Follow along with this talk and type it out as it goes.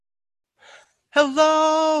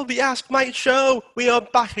Hello, the Ask Mike Show. We are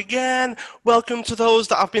back again. Welcome to those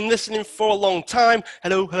that have been listening for a long time.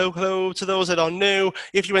 Hello, hello, hello to those that are new.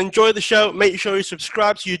 If you enjoy the show, make sure you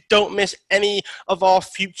subscribe so you don't miss any of our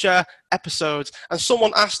future episodes. And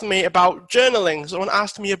someone asked me about journaling. Someone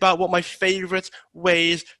asked me about what my favorite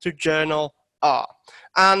ways to journal are.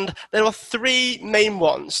 And there are three main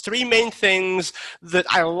ones, three main things that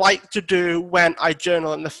I like to do when I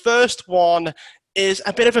journal. And the first one is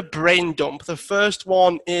a bit of a brain dump. The first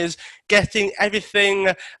one is getting everything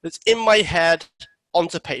that's in my head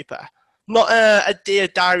onto paper. Not a Dear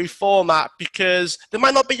Diary format, because there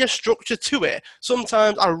might not be a structure to it.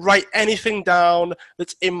 Sometimes I write anything down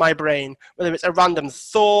that's in my brain, whether it's a random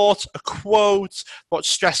thought, a quote, what's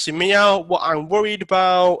stressing me out, what I'm worried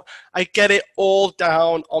about. I get it all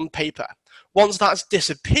down on paper. Once that's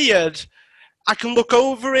disappeared, I can look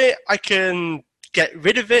over it, I can get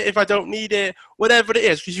rid of it if I don't need it, whatever it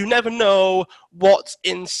is, because you never know what's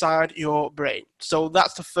inside your brain. So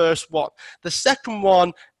that's the first one. The second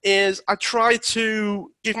one is I try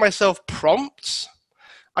to give myself prompts.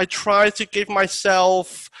 I try to give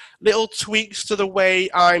myself little tweaks to the way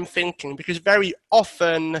I'm thinking, because very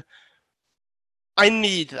often I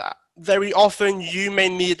need that. Very often you may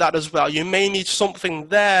need that as well. You may need something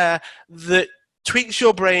there that tweaks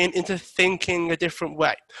your brain into thinking a different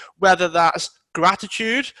way, whether that's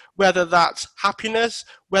gratitude, whether that's happiness,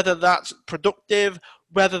 whether that's productive,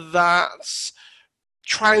 whether that's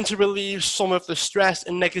trying to relieve some of the stress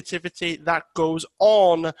and negativity that goes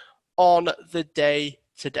on the day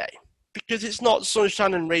to day. Because it's not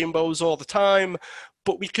sunshine and rainbows all the time,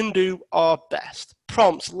 but we can do our best.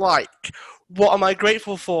 Prompts like, what am I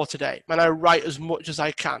grateful for today? And I write as much as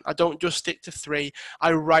I can. I don't just stick to three.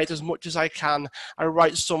 I write as much as I can. I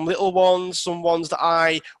write some little ones, some ones that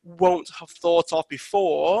I won't have thought of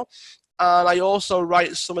before. And I also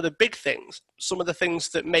write some of the big things, some of the things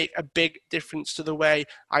that make a big difference to the way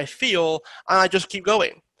I feel. And I just keep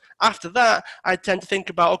going. After that, I tend to think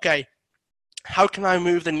about, okay, how can I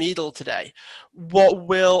move the needle today? What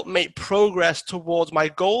will make progress towards my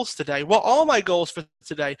goals today? What are my goals for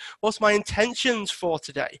today? What's my intentions for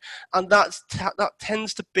today? And that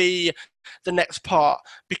tends to be the next part,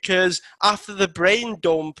 because after the brain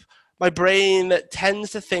dump, my brain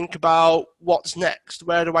tends to think about what's next,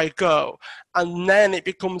 where do I go? And then it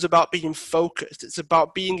becomes about being focused. It's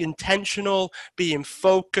about being intentional, being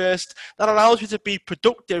focused. That allows you to be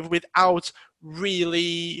productive without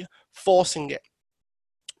really forcing it.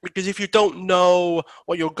 Because if you don't know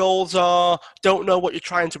what your goals are, don't know what you're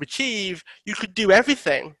trying to achieve, you could do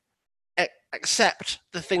everything except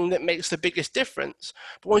the thing that makes the biggest difference.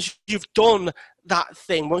 But once you've done that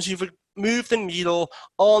thing, once you've moved the needle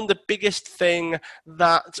on the biggest thing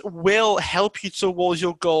that will help you towards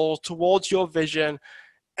your goal, towards your vision,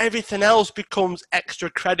 everything else becomes extra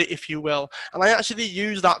credit, if you will. And I actually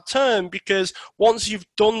use that term because once you've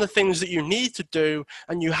done the things that you need to do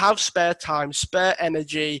and you have spare time, spare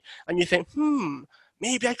energy, and you think,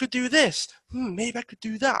 maybe I could do this, maybe I could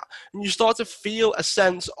do that, and you start to feel a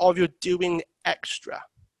sense of you're doing extra.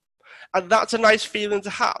 And that's a nice feeling to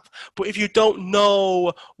have. But if you don't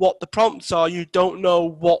know what the prompts are, you don't know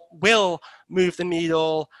what will move the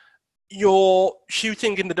needle, you're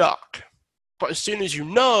shooting in the dark. But as soon as you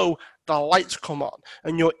know, the lights come on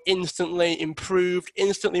and you're instantly improved,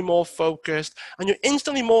 instantly more focused, and you're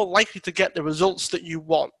instantly more likely to get the results that you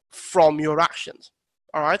want from your actions.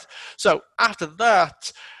 All right. So after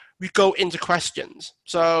that, we go into questions.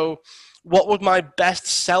 So what would my best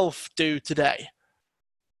self do today?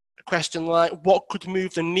 A question like, what could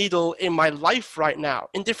move the needle in my life right now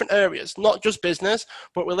in different areas, not just business,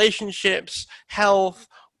 but relationships, health,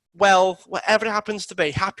 wealth, whatever it happens to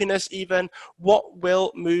be, happiness even, what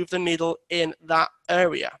will move the needle in that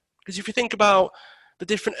area? Because if you think about the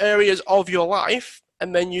different areas of your life,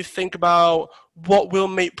 and then you think about what will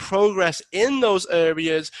make progress in those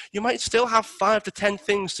areas, you might still have 5 to 10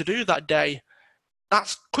 things to do that day.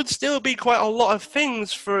 That could still be quite a lot of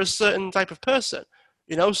things for a certain type of person,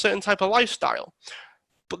 certain type of lifestyle.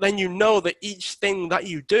 But then you know that each thing that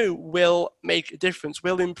you do will make a difference,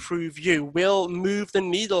 will improve you, will move the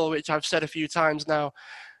needle, which I've said a few times now.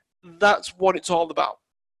 That's what it's all about.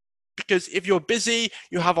 Because if you're busy,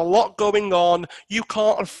 you have a lot going on, you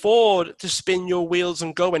can't afford to spin your wheels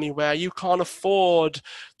and go anywhere. You can't afford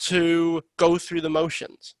to go through the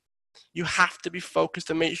motions. You have to be focused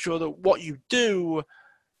and make sure that what you do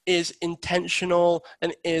is intentional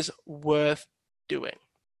and is worth doing.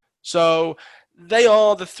 So they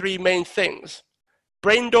are the three main things.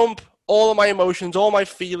 Brain dump, all of my emotions, all my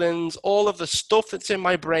feelings, all of the stuff that's in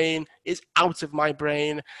my brain is out of my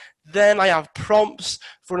brain. Then I have prompts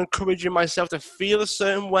for encouraging myself to feel a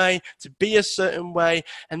certain way, to be a certain way.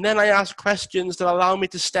 And then I ask questions that allow me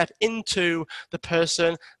to step into the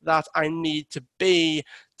person that I need to be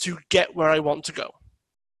to get where I want to go.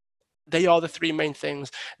 They are the three main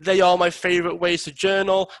things. They are my favorite ways to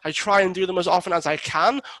journal. I try and do them as often as I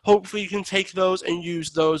can. Hopefully you can take those and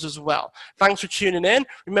use those as well. Thanks for tuning in.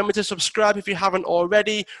 Remember to subscribe if you haven't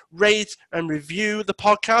already. Rate and review the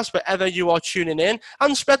podcast wherever you are tuning in.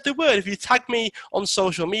 And spread the word. If you tag me on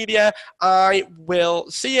social media, I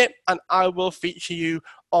will see it and I will feature you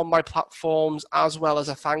on my platforms as well as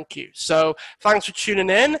a thank you. So thanks for tuning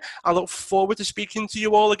in. I look forward to speaking to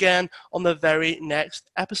you all again on the very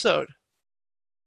next episode.